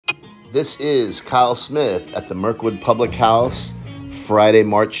This is Kyle Smith at the Mirkwood Public House, Friday,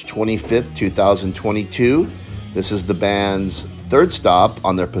 March 25th, 2022. This is the band's third stop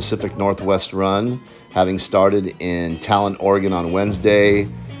on their Pacific Northwest run, having started in Talent, Oregon on Wednesday,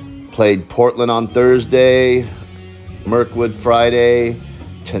 played Portland on Thursday, Mirkwood Friday.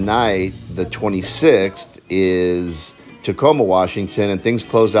 Tonight, the 26th, is Tacoma, Washington, and things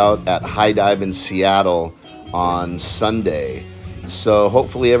close out at High Dive in Seattle on Sunday. So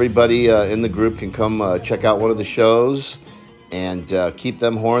hopefully everybody in the group can come check out one of the shows and keep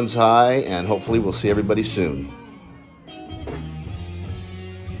them horns high, and hopefully we'll see everybody soon.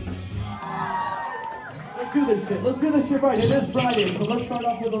 Let's do this shit. Let's do this shit right. It is Friday, so let's start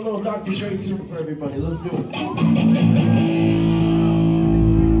off with a little Dr. Dre tune for everybody. Let's do it.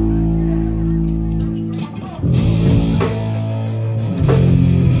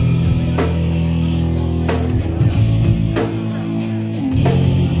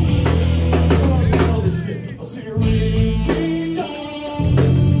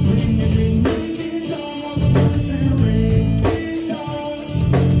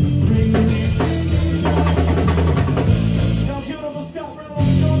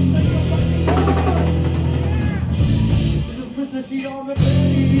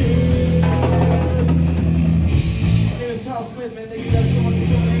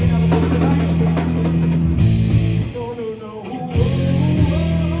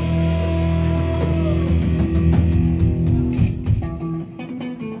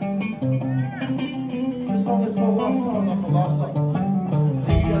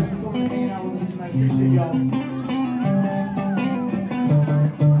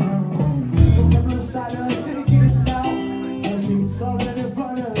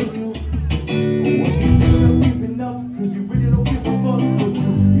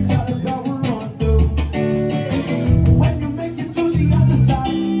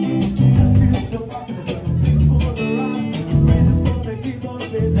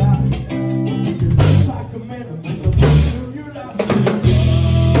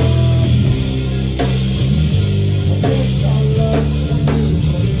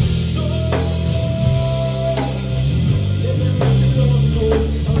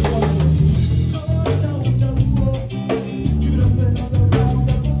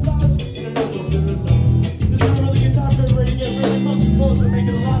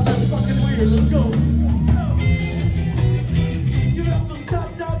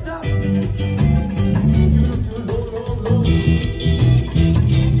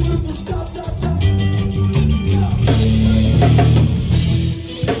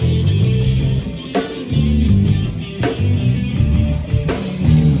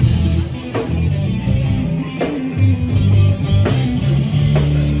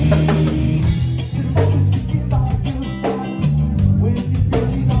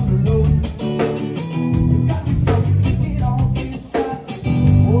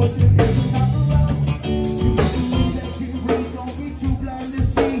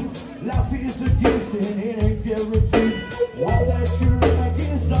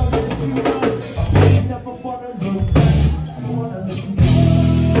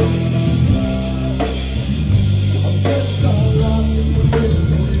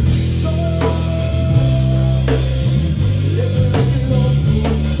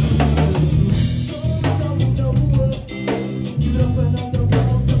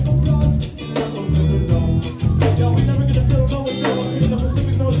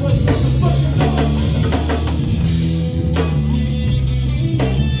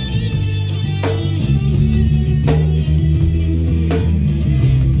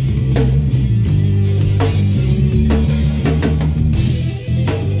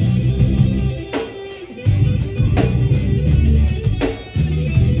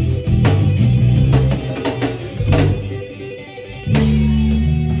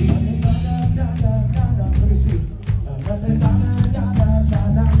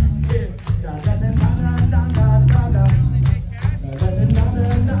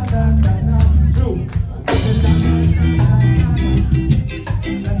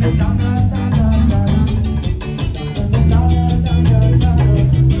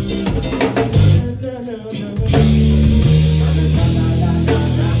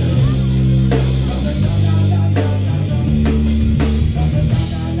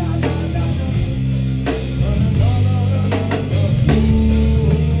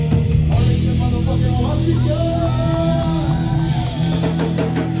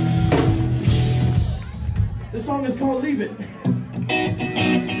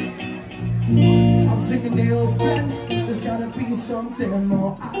 something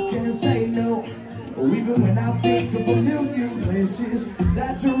more, I can't say no. Even when I think of a million places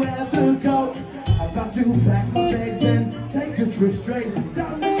that I'd rather pack my bags and take a trip straight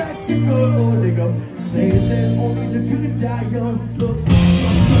down to Mexico. They go saying that only the good die young. Looks like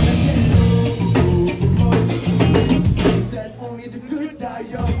I'm gonna get old. That only the good die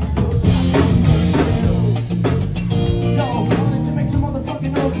young. Looks like I'm gonna get old. Yo, Arlington, make some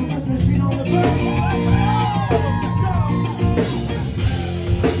motherfucking noise with this machine on the burn.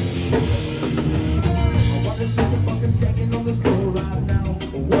 Stacking on this floor right now.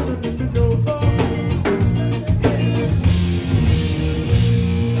 What a nigga know.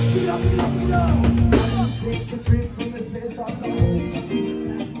 Take a trip from this place I know.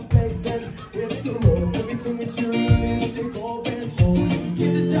 Pack my bags and hit the road. Everything materialistic, all been sold.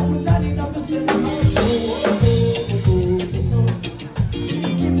 Get it down with 99% of my soul.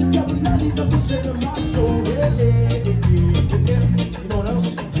 Get it down with 99% of my soul. You know what else?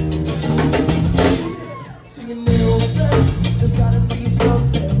 Singing there's gotta be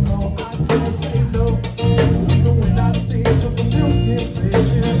something, no, I can't say no. Even when I think of a million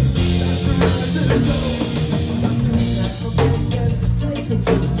places, that's where I go. I'm to pack my bags and take a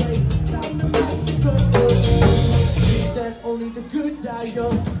trip straight down to Mexico. See that only the good die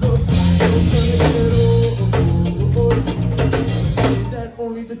young. Looks like I'm gonna get old. See that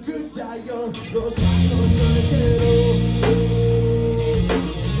only the good die young. Looks like I'm gonna get old.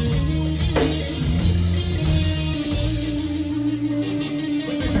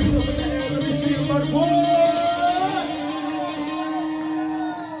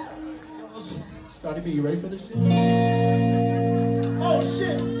 Scotty B, you ready for this shit? Oh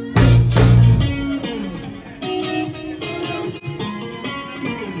shit!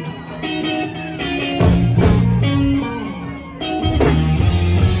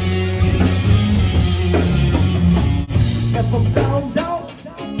 If I'm found out,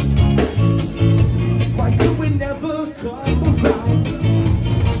 why you would never come around?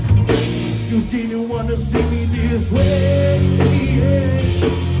 You didn't want to see me this way, yeah.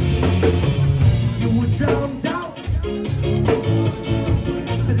 You were drowned out.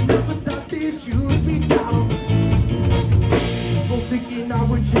 Said never thought that you'd be down. For thinking I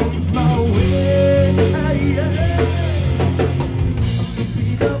would change my way, yeah. I'm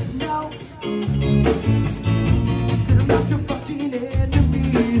beat up now. Said I'm not your fucking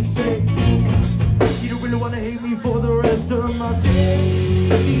enemy. Say you don't really want to hate me for the rest of my day,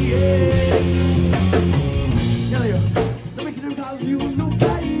 yeah. Hell yeah. Let me get it cause you no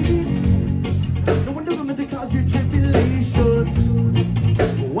baby. No wonder I'm meant to cause you tribulations.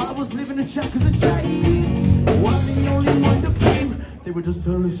 Oh, I was living in shackles and chains. Oh, I'm the only one to blame. They were just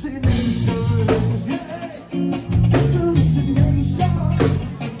hallucinations, yeah. Just hallucinations.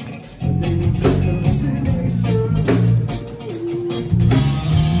 They were just hallucinations.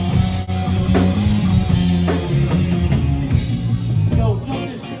 Yo, turn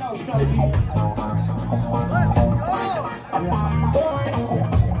this shit out, Scotty B. Let's go!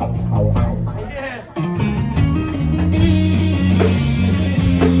 Yeah.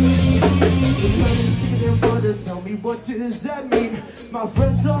 Tell me, what does that mean? My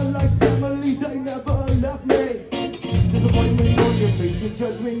friends are like family, they never left me. Disappointment on your face, your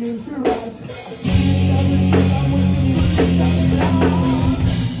judgment in your eyes. I feel that I was